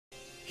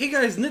Hey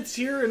guys, Nitz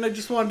here, and I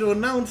just wanted to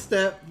announce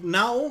that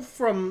now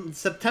from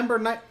September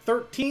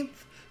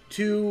 13th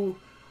to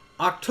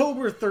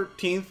October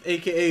 13th,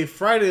 aka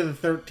Friday the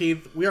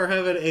 13th, we are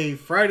having a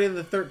Friday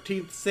the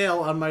 13th sale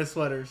on my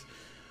sweaters.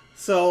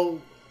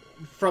 So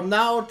from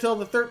now till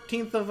the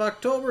 13th of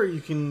October,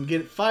 you can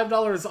get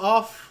 $5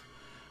 off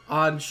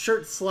on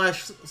shirts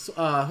slash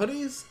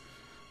hoodies.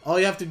 All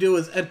you have to do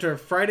is enter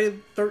Friday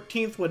the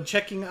 13th when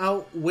checking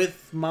out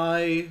with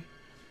my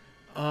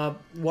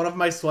one of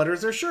my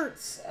sweaters or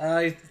shirts.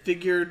 I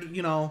figured,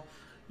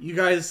 you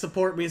guys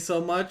support me so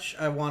much,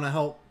 I want to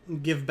help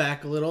give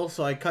back a little,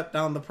 so I cut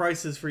down the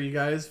prices for you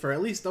guys for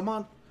at least a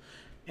month.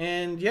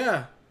 And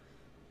yeah,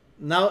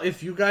 now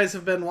if you guys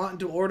have been wanting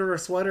to order a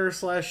sweater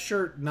slash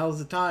shirt, now's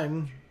the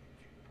time.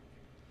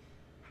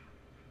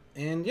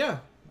 And yeah,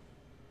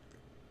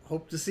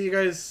 hope to see you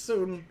guys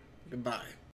soon. Goodbye.